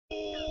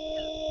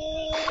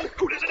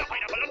Cool as a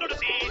pineapple under the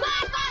sea.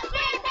 SpongeBob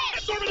SquarePants.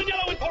 Absorbent and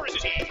yellow and porous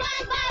is he.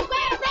 SpongeBob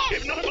SquarePants.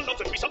 If none of the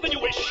loves it be something you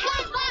wish.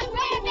 SpongeBob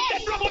SquarePants.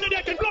 Then drop on the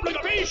deck and flop like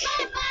a fish.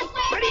 SpongeBob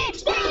SquarePants. Ready?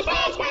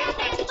 SpongeBob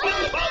SquarePants.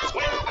 SpongeBob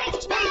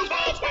SquarePants.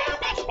 SpongeBob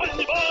SquarePants.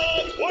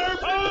 SpongeBob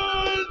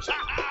SquarePants.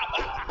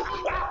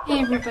 Hey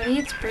everybody,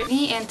 it's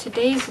Brittany, and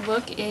today's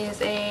look is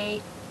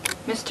a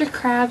Mr.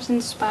 Krabs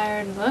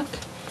inspired look.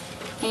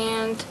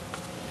 And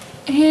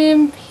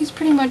he's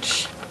pretty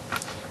much,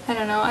 I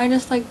don't know, I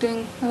like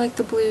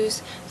the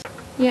blues.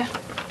 Yeah,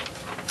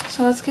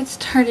 so let's get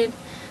started.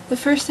 The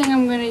first thing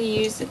I'm going to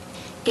use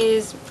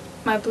is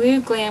my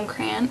blue Glam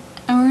crayon,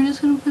 and we're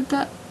just going to put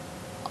that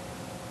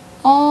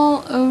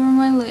all over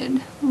my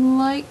lid,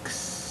 like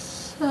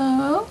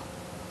so.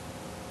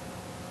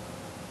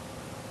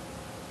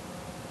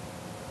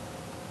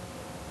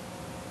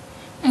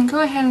 And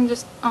go ahead and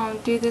just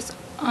do this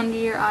under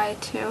your eye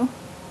too.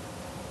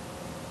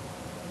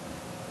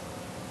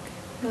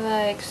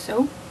 Like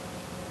so.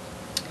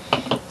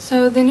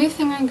 So the new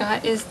thing I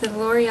got is the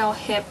Loreal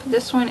H.I.P.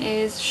 This one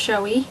is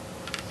Showy.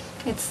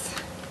 It's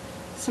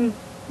some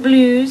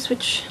blues,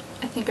 which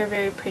I think are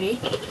very pretty.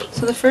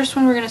 So the first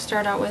one we're going to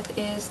start out with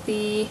is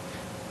the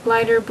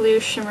lighter blue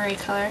shimmery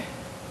color.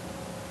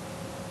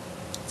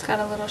 It's got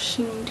a little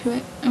sheen to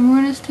it. And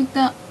we're going to stick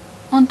that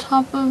on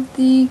top of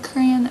the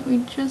crayon that we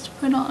just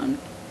put on.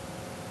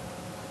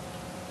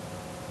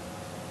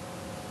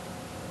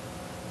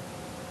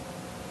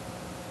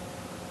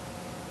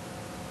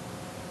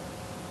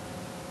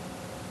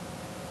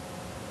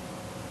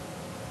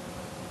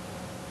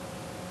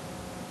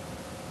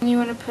 And you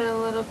want to put a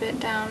little bit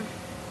down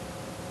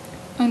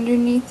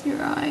underneath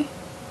your eye.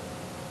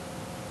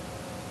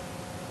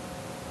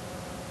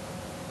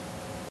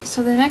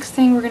 So the next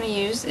thing we're going to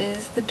use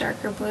is the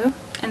darker blue,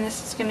 and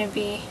this is going to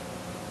be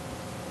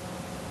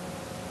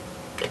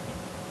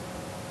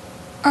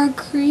our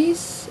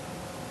crease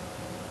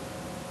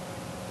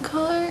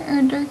color,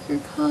 or darker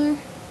color.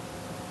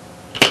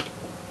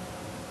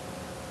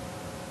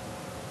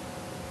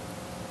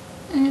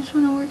 I just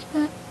want to work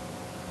that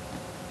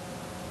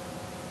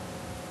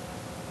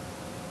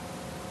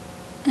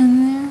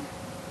in there.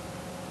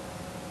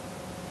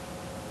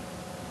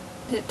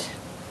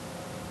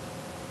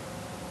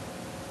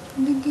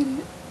 To get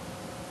it.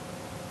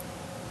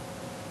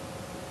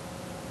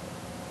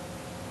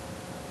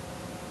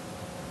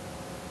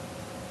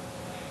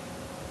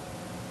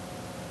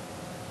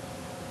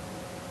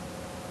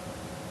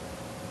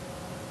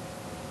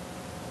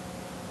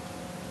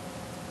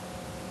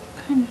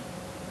 Kind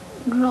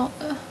of draw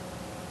a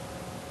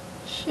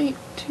shape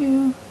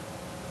too.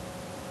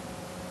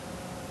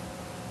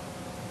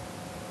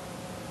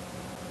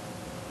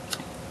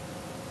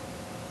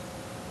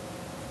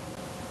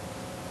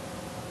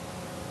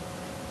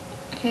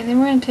 Okay, then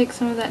we're going to take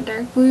some of that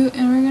dark blue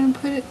and we're going to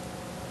put it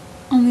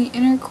on the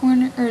inner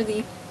corner, or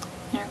the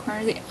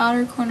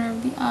outer corner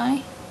of the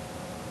eye.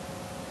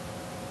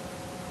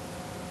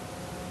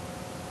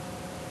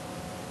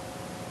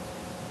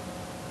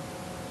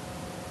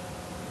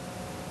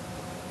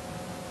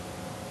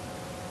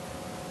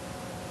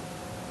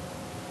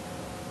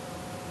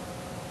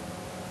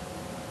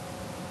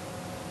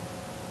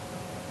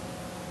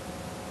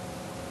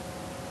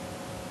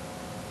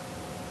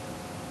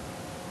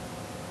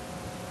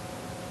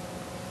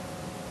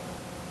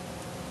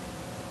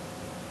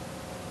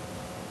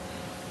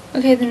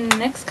 Okay, then the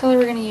next color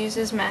we're going to use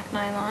is MAC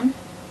Nylon.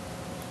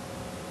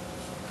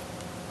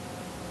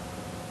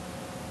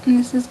 And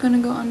this is going to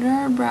go under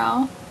our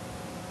brow.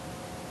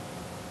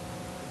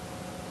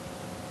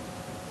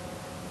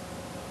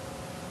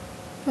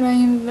 But I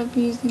ended up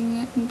using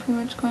it and pretty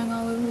much going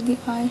all over the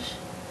eye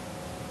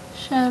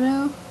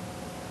shadow.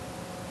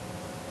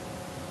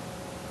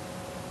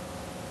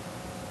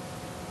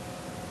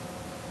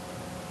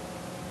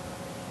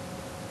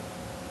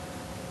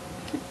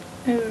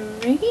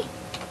 Alrighty.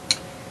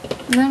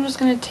 And then I'm just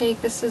going to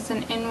take, this is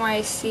an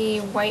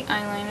NYC white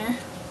eyeliner,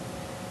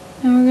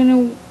 and we're going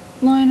to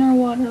line our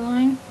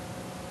waterline.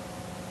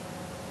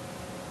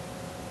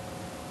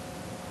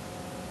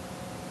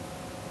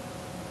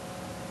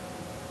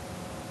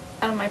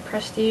 Out of my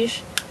Prestige,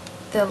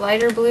 the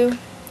lighter blue,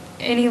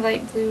 any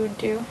light blue would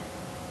do.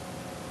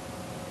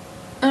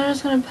 I'm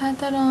just going to pat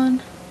that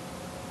on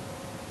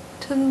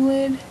to the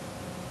lid.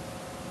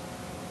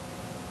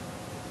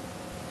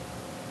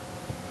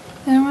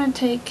 Then I'm going to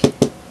take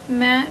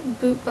matte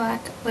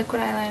Bootblack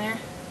liquid eyeliner.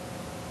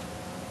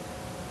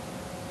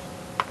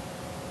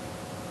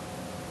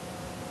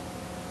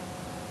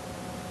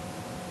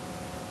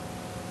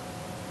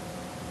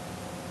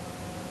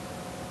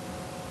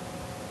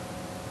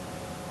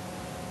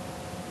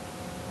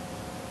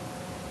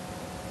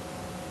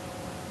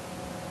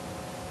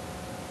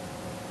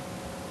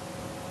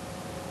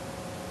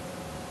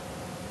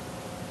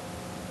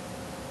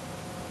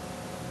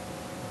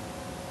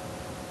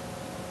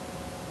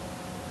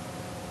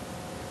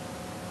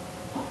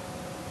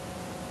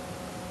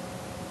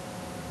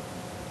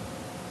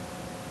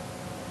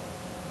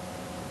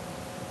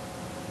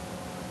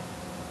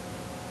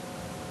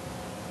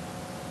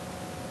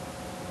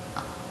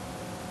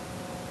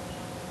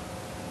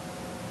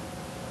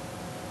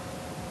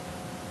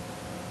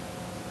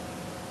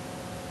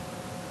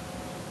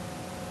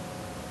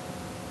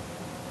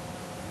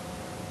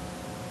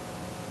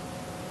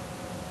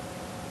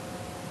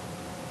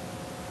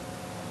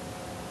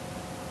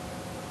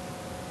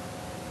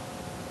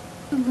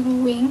 A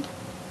little wing.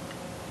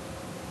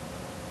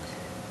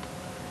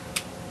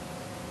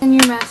 And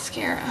your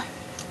mascara.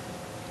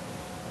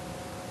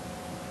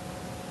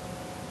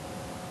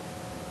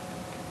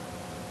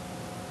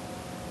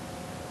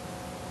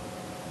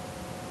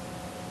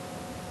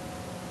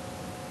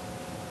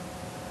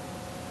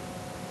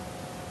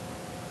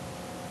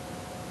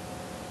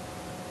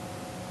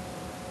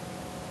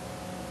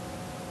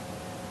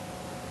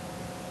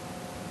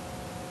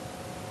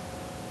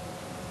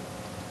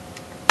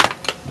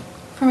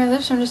 For my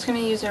lips, I'm just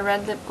going to use a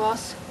red lip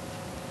gloss.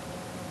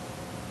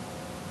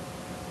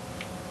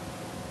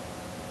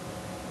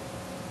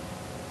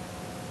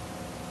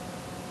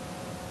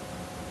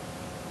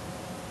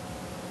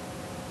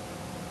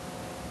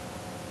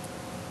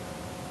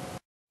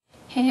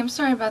 Hey, I'm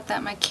sorry about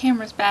that. My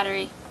camera's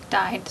battery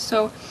died.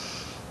 So,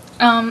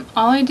 all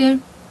I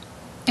did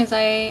is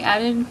I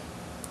added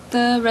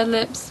the red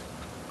lips.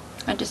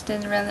 I just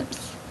did the red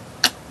lips.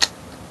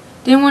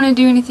 Didn't want to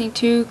do anything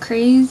too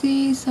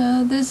crazy,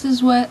 so this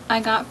is what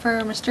I got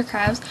for Mr.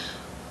 Krabs.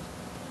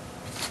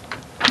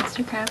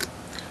 Mr. Krabs.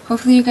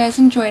 Hopefully you guys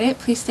enjoyed it.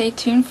 Please stay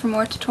tuned for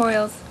more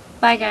tutorials.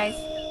 Bye guys.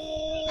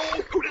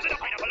 Who lives in a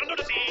pineapple under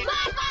the sea?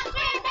 SpongeBob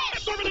SquarePants!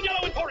 Absorbent and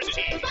yellow and porous is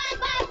he.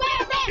 SpongeBob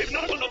SquarePants! If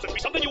nautical nonsense be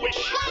something you wish.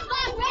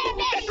 SpongeBob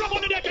SquarePants! Then drop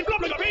on the deck and flop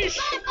like a fish.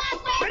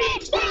 SpongeBob Ready?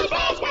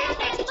 SpongeBob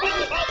SquarePants!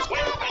 SpongeBob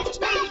SquarePants!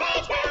 SpongeBob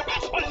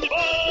SquarePants!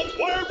 SpongeBob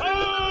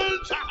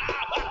SquarePants!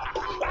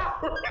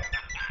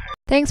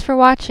 Thanks for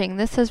watching.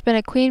 This has been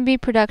a Queen Bee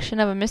production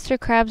of a Mr.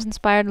 Krabs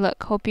Inspired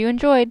Look. Hope you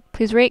enjoyed.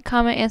 Please rate,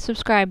 comment, and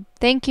subscribe.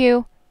 Thank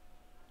you.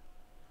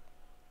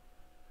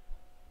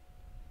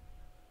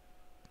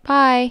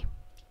 Bye.